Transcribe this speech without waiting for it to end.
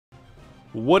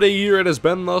What a year it has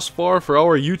been thus far for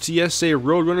our UTSA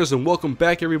Roadrunners, and welcome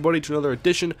back everybody to another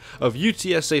edition of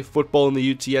UTSA football in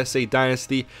the UTSA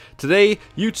Dynasty. Today,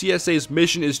 UTSA's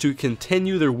mission is to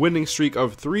continue their winning streak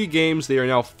of 3 games. They are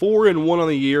now 4-1 on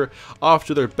the year, off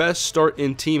to their best start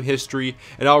in team history,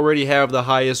 and already have the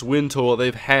highest win total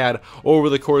they've had over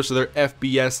the course of their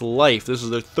FBS life. This is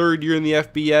their 3rd year in the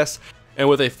FBS. And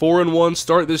with a 4-1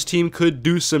 start, this team could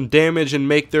do some damage and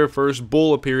make their first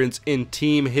bowl appearance in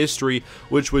team history,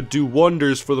 which would do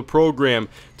wonders for the program.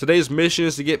 Today's mission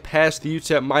is to get past the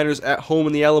UTEP Miners at home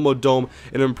in the Alamo Dome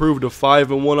and improve to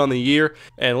 5-1 on the year.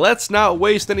 And let's not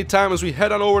waste any time as we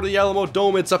head on over to the Alamo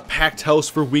Dome. It's a packed house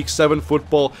for Week 7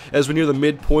 football as we near the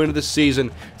midpoint of the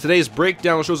season. Today's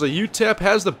breakdown shows that UTEP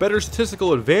has the better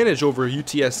statistical advantage over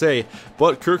UTSA,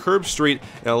 but Kirk Herbstreit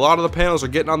and a lot of the panels are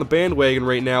getting on the bandwagon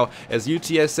right now as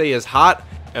UTSA is hot,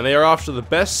 and they are off to the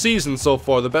best season so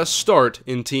far, the best start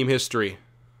in team history.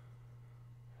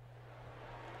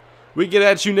 We get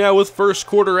at you now with first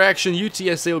quarter action.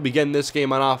 UTSA will begin this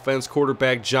game on offense.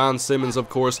 Quarterback John Simmons, of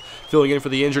course, filling in for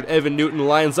the injured Evan Newton,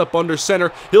 lines up under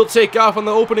center. He'll take off on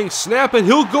the opening snap, and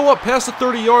he'll go up past the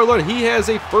 30-yard line. He has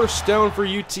a first down for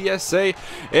UTSA.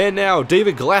 And now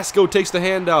David Glasgow takes the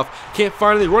handoff. Can't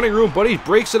find any running room, but he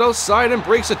breaks it outside and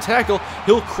breaks a tackle.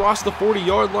 He'll cross the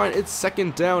 40-yard line. It's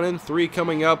 2nd down and 3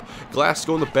 coming up.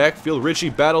 Glasgow in the backfield. Richie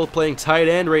Battle playing tight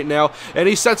end right now, and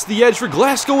he sets the edge for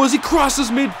Glasgow as he crosses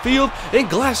midfield. And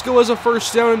Glasgow has a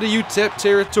first down into UTEP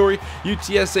territory.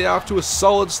 UTSA off to a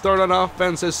solid start on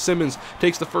offense as Simmons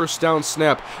takes the first down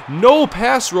snap. No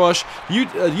pass rush.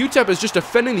 UTEP is just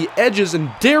defending the edges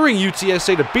and daring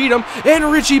UTSA to beat them.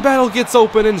 And Richie Battle gets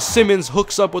open and Simmons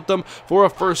hooks up with them for a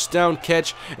first down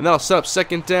catch. And that'll set up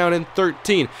 2nd down and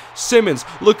 13. Simmons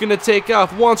looking to take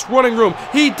off, wants running room.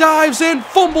 He dives and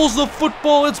fumbles the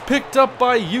football. It's picked up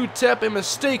by UTEP. A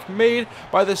mistake made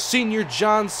by the senior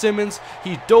John Simmons.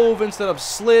 He dove instead of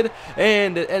slid,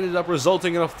 and it ended up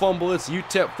resulting in a fumble. It's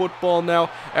UTEP football now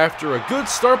after a good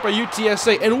start by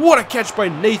UTSA, and what a catch by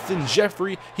Nathan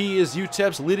Jeffrey. He is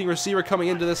UTEP's leading receiver coming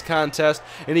into this contest,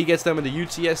 and he gets them into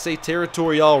UTSA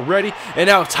territory already, and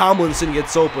now Tomlinson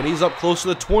gets open. He's up close to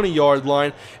the 20-yard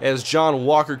line as John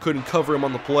Walker couldn't cover him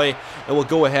on the play, and we'll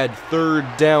go ahead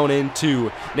 3rd down and 2.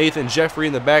 Nathan Jeffrey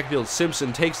in the backfield.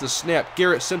 Simpson takes the snap.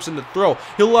 Garrett Simpson to throw.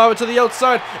 He'll lob it to the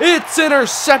outside. It's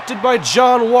intercepted by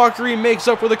John Walker. He makes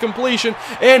up for the completion,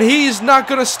 and he's not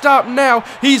going to stop now.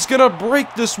 He's going to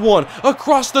break this one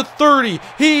across the 30.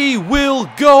 He will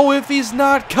go if he's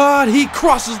not caught. He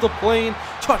crosses the plane.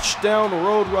 Touchdown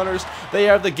Roadrunners. They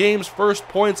have the game's first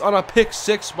points on a pick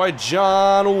 6 by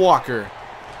John Walker.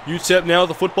 UTEP now with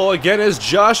the football again as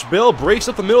Josh Bell breaks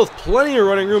up the middle with plenty of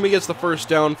running room. He gets the first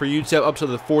down for UTEP up to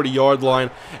the 40-yard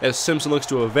line as Simpson looks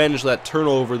to avenge that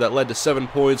turnover that led to 7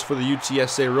 points for the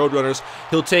UTSA Roadrunners.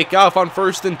 He'll take off on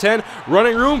 1st and 10.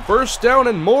 Running room, first down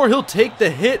and more. He'll take the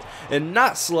hit and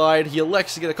not slide. He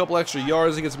elects to get a couple extra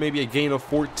yards. He gets maybe a gain of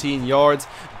 14 yards.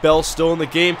 Bell still in the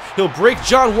game. He'll break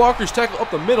John Walker's tackle up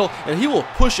the middle, and he will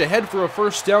push ahead for a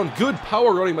first down. Good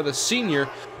power running by the senior.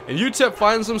 And UTEP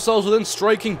finds themselves within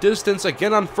striking distance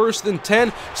again on 1st and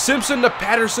 10. Simpson to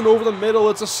Patterson over the middle.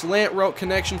 It's a slant route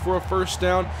connection for a first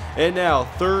down. And now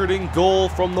 3rd and goal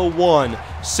from the 1.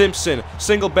 Simpson,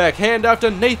 single back handoff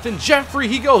to Nathan Jeffrey.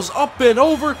 He goes up and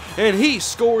over, and he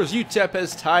scores. UTEP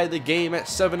has tied the game at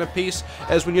 7 apiece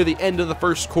as we near the end of the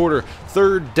first quarter.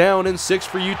 3rd down and 6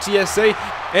 for UTSA.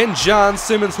 And John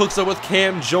Simmons hooks up with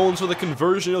Cam Jones for the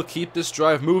conversion. He'll keep this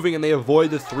drive moving, and they avoid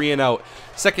the 3 and out.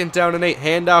 2nd down and 8.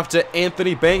 Handoff to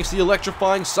Anthony Banks, the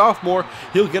electrifying sophomore.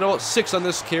 He'll get about 6 on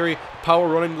this carry. Power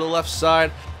running to the left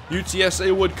side.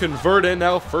 UTSA would convert in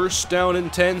now 1st down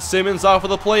and 10. Simmons off of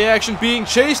the play action being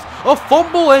chased. A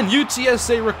fumble, and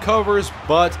UTSA recovers,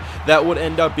 but that would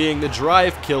end up being the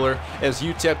drive killer as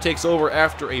UTEP takes over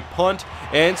after a punt.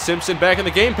 And Simpson back in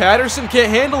the game. Patterson can't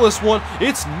handle this one.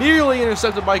 It's nearly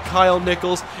intercepted by Kyle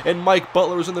Nichols, and Mike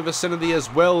Butler is in the vicinity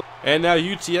as well. And now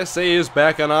UTSA is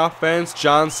back on offense.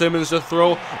 John Simmons to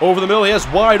throw over the middle. He has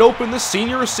wide open the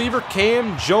senior receiver,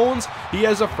 Cam Jones. He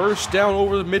has a first down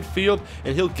over the midfield,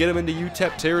 and he'll get him into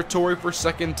UTEP territory for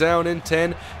 2nd down and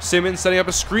 10. Simmons setting up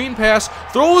a screen pass.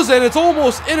 Throws, and it's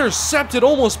almost intercepted.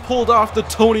 Almost pulled off the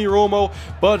Tony Romo,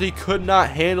 but he could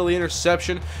not handle the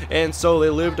interception, and so they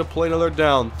live to play another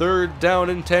down. 3rd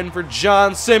down and 10 for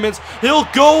John Simmons. He'll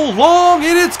go long,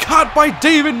 and it's caught by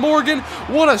David Morgan.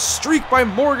 What a streak by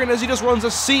Morgan as he just runs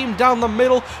a seam down the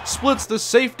middle, splits the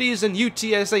safeties, and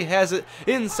UTSA has it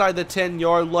inside the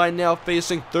 10-yard line, now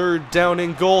facing 3rd down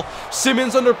and goal.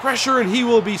 Simmons under pressure, and he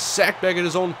will be sacked back at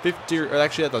his own 50, or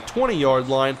actually at the 20-yard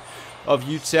line. of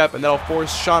UTEP, and that'll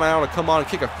force Sean Allen to come on and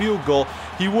kick a field goal.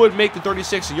 He would make the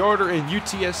 36-yarder, and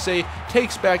UTSA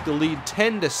takes back the lead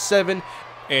 10-7.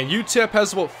 And UTEP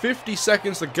has about 50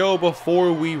 seconds to go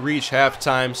before we reach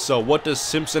halftime. So what does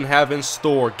Simpson have in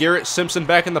store? Garrett Simpson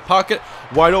back in the pocket,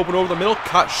 wide open over the middle.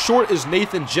 Caught short is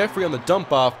Nathan Jeffrey on the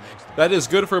dump off. That is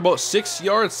good for about 6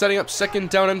 yards, setting up 2nd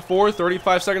down and 4,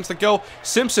 35 seconds to go.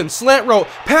 Simpson, slant route,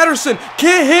 Patterson,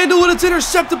 can't handle it, it's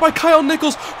intercepted by Kyle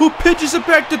Nichols, who pitches it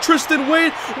back to Tristan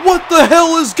Wade. What the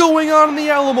hell is going on in the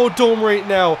Alamo Dome right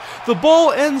now? The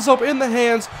ball ends up in the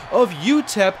hands of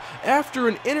UTEP after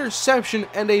an interception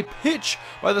and a pitch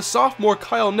by the sophomore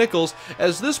Kyle Nichols,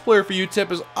 as this player for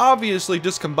UTEP is obviously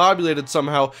discombobulated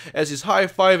somehow as he's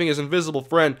high-fiving his invisible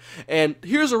friend. And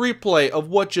here's a replay of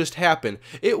what just happened.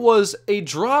 It was a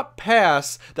drop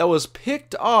pass that was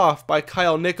picked off by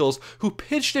Kyle Nichols, who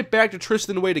pitched it back to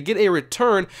Tristan Wade to get a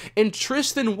return, and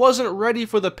Tristan wasn't ready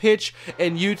for the pitch,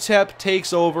 and UTEP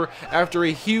takes over after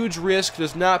a huge risk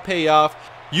does not pay off.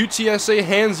 UTSA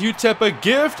hands UTEP a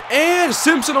gift, and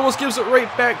Simpson almost gives it right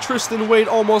back. Tristan Wade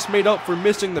almost made up for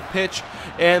missing the pitch,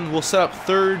 and we'll set up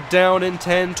 3rd down and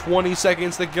 10, 20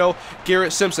 seconds to go.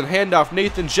 Garrett Simpson, handoff,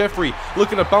 Nathan Jeffrey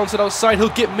looking to bounce it outside. He'll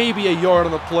get maybe a yard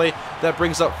on the play. That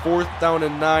brings up 4th down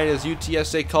and 9 as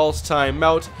UTSA calls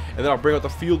timeout, and then I'll bring out the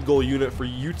field goal unit for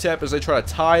UTEP as they try to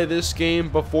tie this game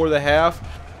before the half.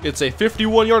 It's a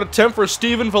 51-yard attempt for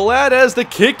Steven Veladez. The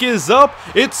kick is up.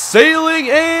 It's sailing,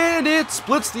 and it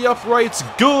splits the uprights.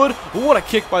 Good. What a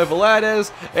kick by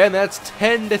Veladez. And that's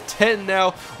 10-10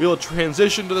 now. We will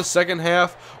transition to the second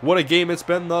half. What a game it's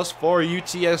been thus far.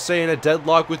 UTSA in a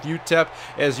deadlock with UTEP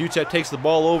as UTEP takes the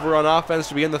ball over on offense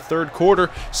to begin the 3rd quarter.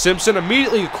 Simpson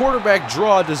immediately a quarterback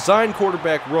draw, design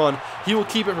quarterback run. He will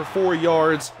keep it for 4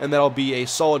 yards, and that'll be a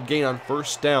solid gain on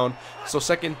 1st down. So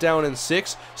 2nd down and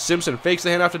 6. Simpson fakes the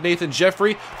handoff to Nathan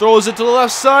Jeffrey, throws it to the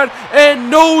left side, and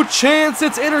no chance.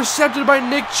 It's intercepted by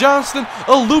Nick Johnston.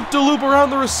 A loop-de-loop around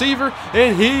the receiver,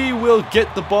 and he will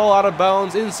get the ball out of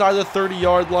bounds inside the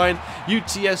 30-yard line.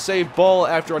 UTSA ball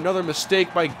after another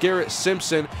mistake by Garrett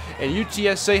Simpson, and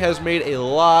UTSA has made a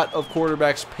lot of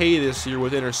quarterbacks pay this year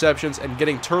with interceptions and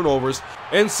getting turnovers.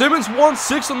 And Simmons won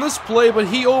 6 on this play, but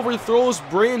he overthrows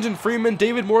Brandon Freeman.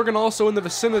 David Morgan also in the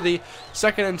vicinity.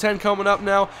 2nd and 10 coming up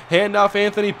now. Handoff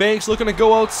Anthony Banks looking to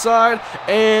go outside,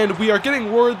 and we are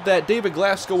getting word that David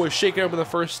Glasgow was shaken up in the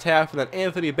first half and that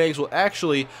Anthony Banks will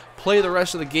actually play the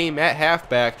rest of the game at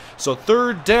halfback. So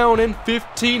 3rd down and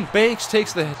 15. Banks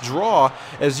takes the draw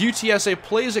as UTSA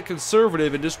plays it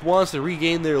conservative and just wants to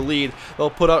regain their lead.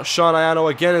 They'll put out Sean Iano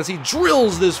again as he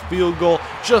drills this field goal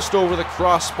just over the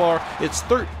crossbar. It's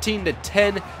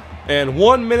 13-10. And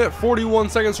 1 minute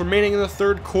 41 seconds remaining in the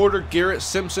 3rd quarter. Garrett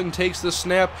Simpson takes the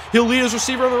snap. He'll lead his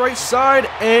receiver on the right side,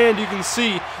 and you can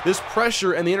see this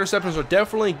pressure and the interceptions are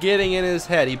definitely getting in his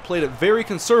head. He played it very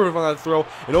conservative on that throw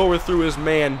and overthrew his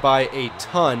man by a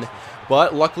ton.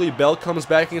 But luckily Bell comes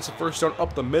back and gets the 1st down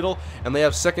up the middle, and they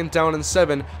have 2nd down and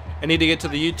 7. I need to get to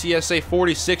the UTSA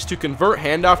 46 to convert.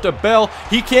 Handoff to Bell.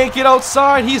 He can't get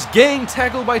outside. He's gang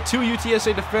tackled by 2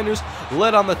 UTSA defenders,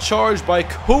 led on the charge by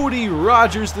Cody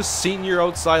Rogers, the senior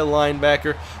outside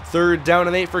linebacker. 3rd down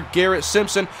and 8 for Garrett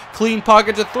Simpson. Clean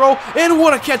pocket to throw, and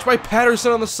what a catch by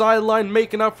Patterson on the sideline,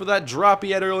 making up for that drop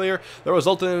he had earlier that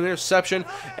resulted in an interception.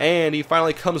 And he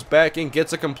finally comes back and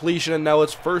gets a completion, and now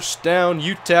it's 1st down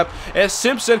UTEP as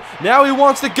Simpson, now he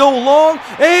wants to go long,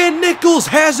 and Nichols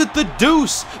has it, the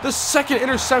deuce. The 2nd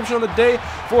interception on the day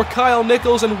for Kyle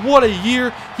Nichols, and what a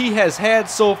year he has had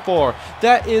so far.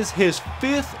 That is his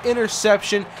 5th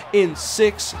interception in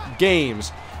 6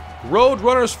 games.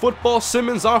 Roadrunners football.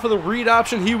 Simmons off of the read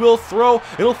option. He will throw.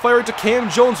 He'll fire it to Cam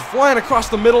Jones, flying across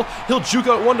the middle. He'll juke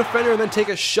out 1 defender and then take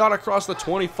a shot across the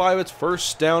 25. It's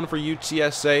 1st down for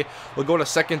UTSA. We'll go to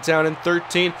 2nd down and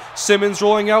 13. Simmons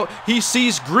rolling out. He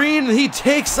sees green and he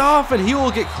takes off, and he will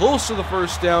get close to the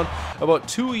 1st down, about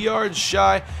 2 yards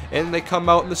shy, and they come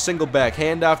out in the single back.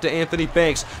 Handoff to Anthony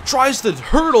Banks. Tries to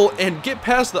hurdle and get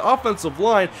past the offensive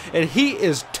line, and he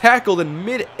is tackled in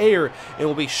mid-air and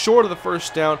will be short of the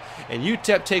 1st down. And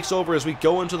UTEP takes over as we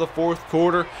go into the 4th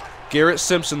quarter. Garrett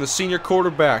Simpson, the senior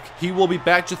quarterback, he will be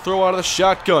back to throw out of the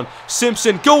shotgun.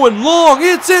 Simpson going long.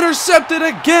 It's intercepted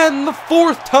again, the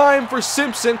 4th time for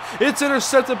Simpson. It's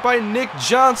intercepted by Nick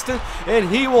Johnston, and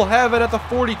he will have it at the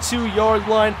 42-yard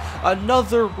line.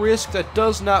 Another risk that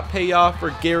does not pay off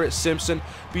for Garrett Simpson,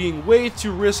 being way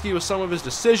too risky with some of his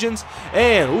decisions.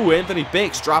 And, Anthony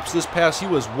Banks drops this pass. He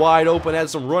was wide open, had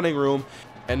some running room.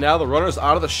 And now the runner's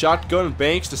out of the shotgun.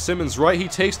 Banks to Simmons' right. He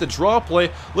takes the draw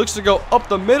play, looks to go up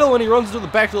the middle, and he runs to the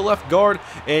back of the left guard,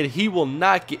 and he will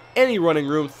not get any running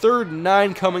room. 3rd and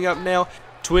 9 coming up now.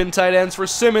 Twin tight ends for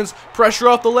Simmons. Pressure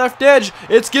off the left edge.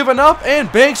 It's given up,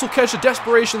 and Banks will catch a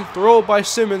desperation throw by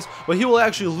Simmons, but he will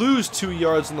actually lose 2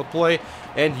 yards in the play,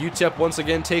 and UTEP once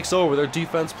again takes over. Their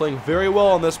defense playing very well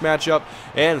on this matchup,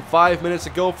 and 5 minutes to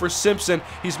go for Simpson.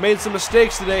 He's made some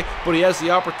mistakes today, but he has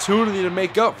the opportunity to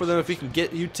make up for them if he can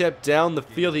get UTEP down the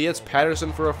field. He hits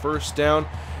Patterson for a first down,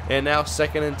 and now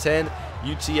 2nd and 10.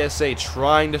 UTSA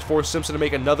trying to force Simpson to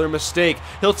make another mistake.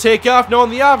 He'll take off, knowing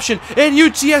the option, and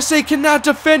UTSA cannot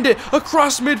defend it.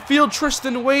 Across midfield,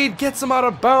 Tristan Wade gets him out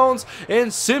of bounds,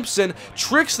 and Simpson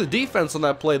tricks the defense on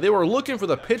that play. They were looking for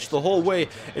the pitch the whole way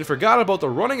and forgot about the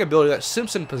running ability that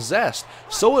Simpson possessed.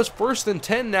 So is 1st and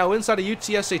 10 now inside of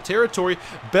UTSA territory.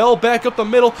 Bell back up the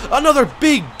middle. Another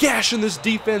big gash in this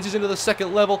defense. He's into the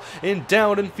 2nd level and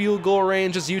down in field goal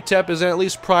range as UTEP is in at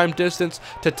least prime distance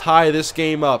to tie this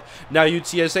game up. Now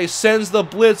UTSA sends the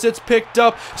blitz. It's picked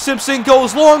up. Simpson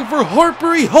goes long for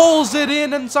Harper. He hauls it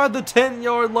in inside the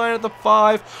 10-yard line at the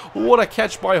 5. What a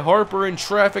catch by Harper in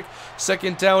traffic.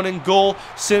 2nd down and goal.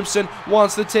 Simpson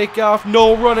wants to take off.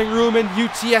 No running room, and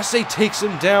UTSA takes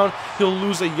him down. He'll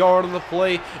lose a yard on the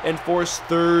play and force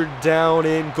 3rd down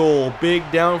and goal. Big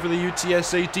down for the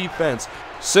UTSA defense.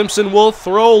 Simpson will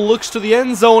throw, looks to the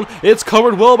end zone. It's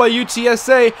covered well by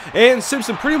UTSA, and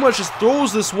Simpson pretty much just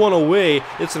throws this one away.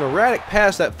 It's an erratic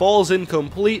pass that falls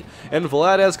incomplete, and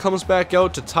Vlades comes back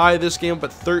out to tie this game up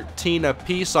at 13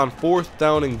 apiece on 4th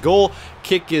down and goal.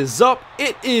 Kick is up.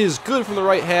 It is good from the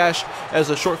right hash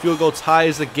as a short field goal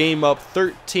ties the game up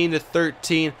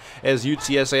 13-13 as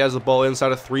UTSA has the ball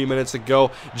inside of 3 minutes to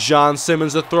go. John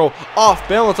Simmons to throw off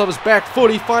balance off his back foot.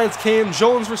 He finds Cam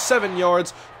Jones for 7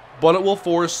 yards. But it will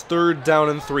force 3rd down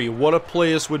and 3. What a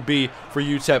play this would be for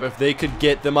UTEP if they could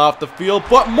get them off the field.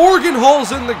 But Morgan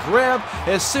hauls in the grab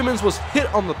as Simmons was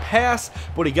hit on the pass,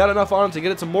 but he got enough on him to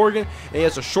get it to Morgan. And he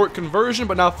has a short conversion,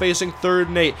 but now facing 3rd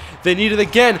and 8. They need it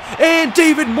again, and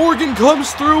David Morgan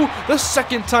comes through the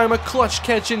 2nd time. A clutch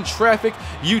catch in traffic.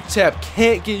 UTEP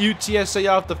can't get UTSA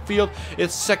off the field.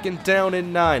 It's 2nd down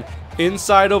and 9.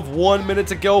 Inside of 1 minute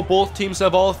to go, both teams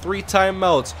have all 3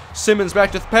 timeouts. Simmons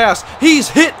back to the pass. He's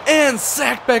hit and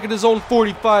sacked back at his own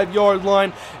 45-yard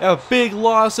line. A big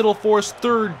loss. It'll force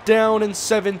 3rd down and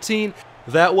 17.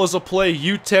 That was a play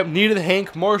UTEP needed.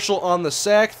 Hank Marshall on the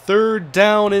sack. 3rd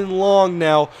down and long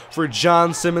now for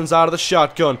John Simmons out of the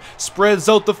shotgun. Spreads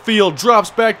out the field.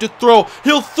 Drops back to throw.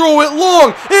 He'll throw it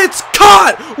long. It's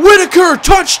caught! Whitaker,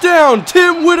 touchdown!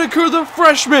 Tim Whitaker, the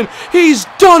freshman. He's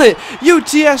done it!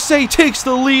 UTSA takes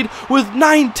the lead with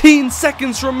 19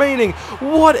 seconds remaining.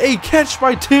 What a catch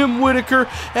by Tim Whitaker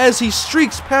as he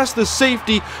streaks past the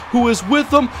safety who is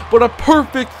with him, but a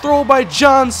perfect throw by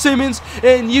John Simmons,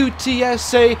 and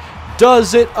UTSA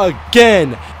does it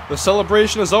again. The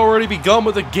celebration has already begun,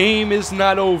 but the game is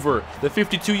not over. The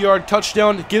 52-yard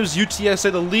touchdown gives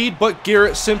UTSA the lead, but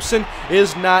Garrett Simpson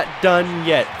is not done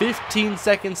yet. 15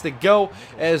 seconds to go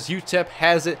as UTEP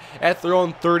has it at their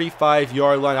own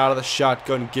 35-yard line out of the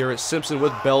shotgun. Garrett Simpson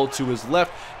with Bell to his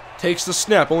left. Takes the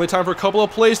snap. Only time for a couple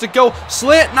of plays to go.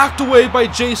 Slant knocked away by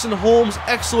Jason Holmes.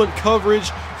 Excellent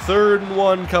coverage. 3rd and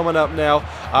 1 coming up now.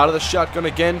 Out of the shotgun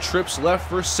again. Trips left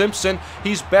for Simpson.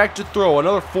 He's back to throw.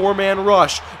 Another 4-man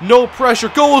rush. No pressure.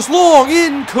 Goes long.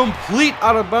 Incomplete.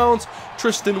 Out of bounds.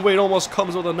 Tristan Wade almost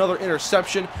comes with another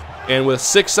interception. And with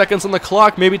 6 seconds on the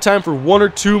clock, maybe time for 1 or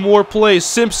 2 more plays.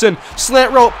 Simpson,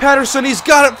 slant route, Patterson, he's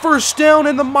got it, 1st down,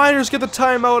 and the Miners get the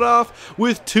timeout off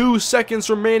with 2 seconds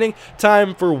remaining.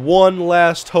 Time for one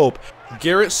last hope.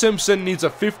 Garrett Simpson needs a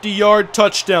 50-yard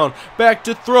touchdown. Back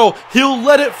to throw. He'll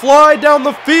let it fly down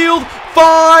the field.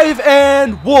 5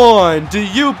 and 1. Do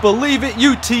you believe it?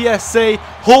 UTSA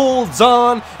holds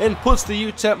on and puts the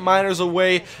UTEP Miners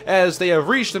away as they have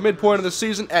reached the midpoint of the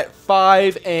season at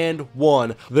 5 and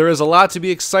 1. There is a lot to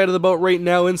be excited about right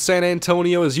now in San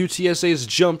Antonio as UTSA has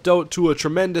jumped out to a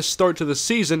tremendous start to the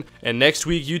season. And next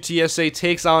week, UTSA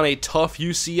takes on a tough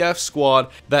UCF squad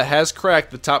that has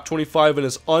cracked the top 25 and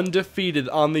is undefeated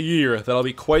on the year. That'll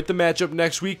be quite the matchup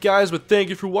next week, guys, but thank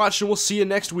you for watching. We'll see you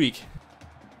next week.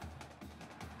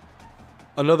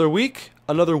 Another week,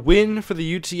 another win for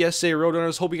the UTSA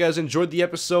Roadrunners. Hope you guys enjoyed the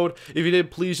episode. If you did,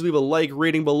 please leave a like,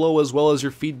 rating below, as well as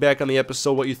your feedback on the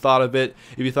episode, what you thought of it.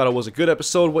 If you thought it was a good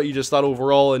episode, what you just thought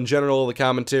overall in general of the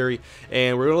commentary.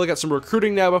 And we're going to look at some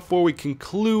recruiting now before we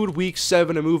conclude Week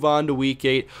 7 and move on to Week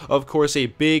 8. Of course, a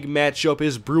big matchup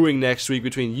is brewing next week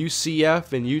between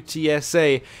UCF and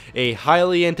UTSA. A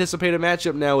highly anticipated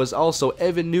matchup now is also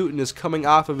Evan Newton is coming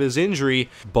off of his injury,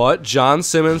 but John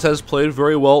Simmons has played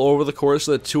very well over the course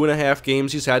of the 2.5 games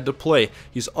games he's had to play.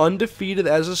 He's undefeated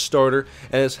as a starter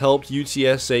and has helped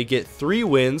UTSA get 3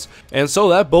 wins. And so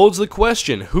that bodes the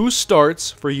question, who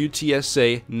starts for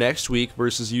UTSA next week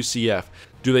versus UCF?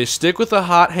 Do they stick with the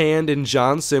hot hand in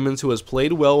John Simmons, who has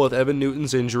played well with Evan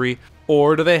Newton's injury,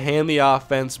 or do they hand the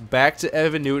offense back to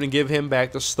Evan Newton and give him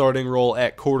back the starting role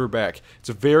at quarterback? It's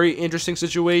a very interesting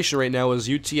situation right now as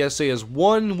UTSA is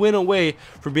 1 win away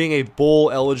from being a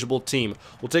bowl-eligible team.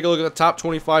 We'll take a look at the top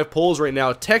 25 polls right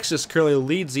now. Texas currently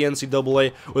leads the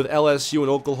NCAA with LSU and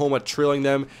Oklahoma trailing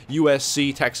them,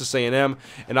 USC, Texas A&M,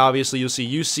 and obviously you'll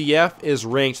see UCF is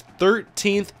ranked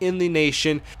 13th in the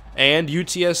nation. And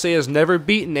UTSA has never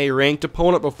beaten a ranked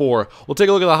opponent before. We'll take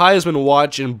a look at the Heisman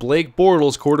watch, and Blake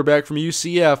Bortles, quarterback from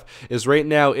UCF, is right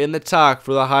now in the talk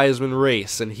for the Heisman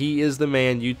race, and he is the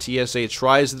man UTSA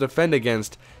tries to defend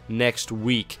against next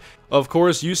week. Of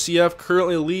course, UCF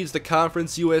currently leads the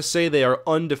Conference USA. They are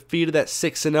undefeated at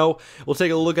 6-0. We'll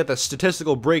take a look at the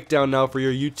statistical breakdown now for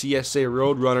your UTSA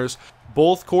Roadrunners.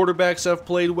 Both quarterbacks have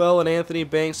played well, and Anthony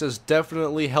Banks has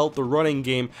definitely helped the running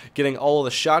game, getting all of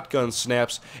the shotgun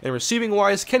snaps. And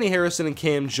receiving-wise, Kenny Harrison and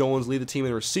Cam Jones lead the team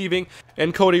in receiving,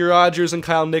 and Cody Rogers and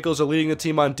Kyle Nichols are leading the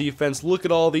team on defense. Look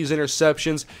at all these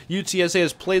interceptions. UTSA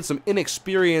has played some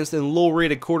inexperienced and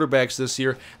low-rated quarterbacks this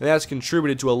year, and that's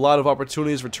contributed to a lot of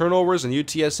opportunities for turnovers, and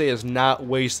UTSA has not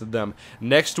wasted them.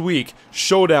 Next week,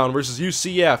 showdown versus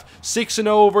UCF,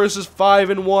 6-0 versus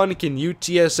 5-1. Can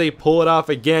UTSA pull it off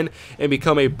again and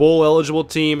become a bowl-eligible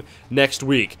team next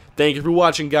week? Thank you for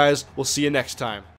watching, guys. We'll see you next time.